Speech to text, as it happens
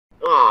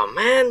Aw,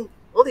 man.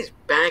 All these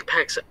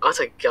backpacks are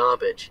utter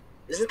garbage.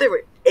 Isn't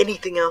there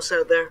anything else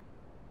out there?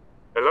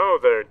 Hello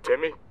there,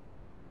 Timmy.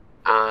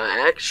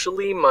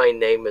 Actually, my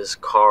name is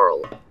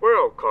Carl.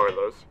 Well,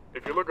 Carlos,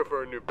 if you're looking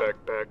for a new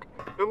backpack,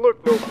 then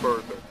look no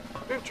further.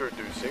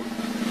 Introducing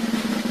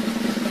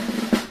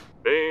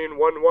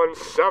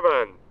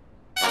Bean-117.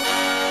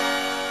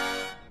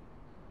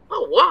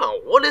 Oh,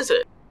 wow. What is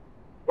it?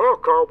 Well,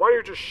 Carl, why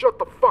don't you just shut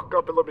the fuck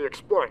up and let me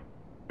explain?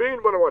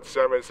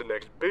 Bean-117 is the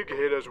next big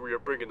hit as we are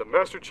bringing the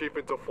Master Chief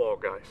into Fall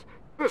Guys.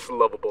 This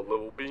lovable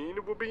little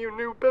bean will be your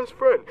new best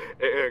friend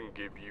and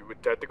give you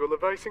tactical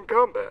advice in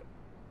combat.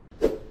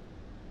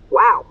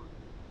 Wow.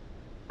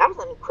 That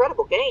was an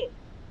incredible game.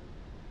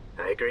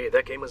 I agree,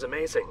 that game was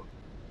amazing.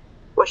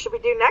 What should we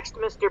do next,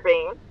 Mr.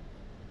 Bean?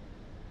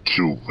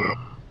 Kill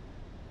them.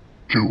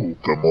 Kill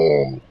them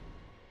all.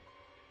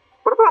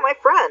 What about my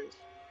friend?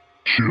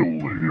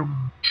 Kill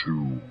him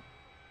too.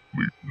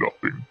 Leave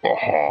nothing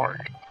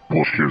behind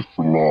but his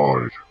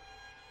blood.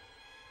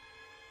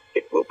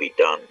 It will be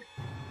done,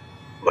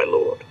 my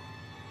lord.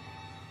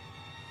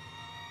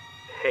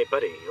 Hey,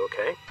 buddy, you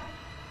okay?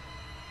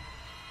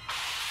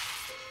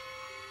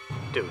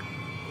 Dude,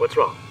 what's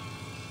wrong?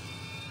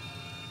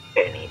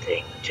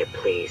 Anything to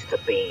please the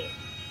Bean.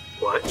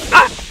 What?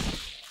 Ah!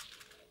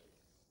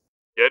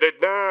 Get it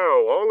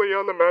now, only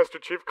on the Master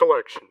Chief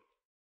Collection.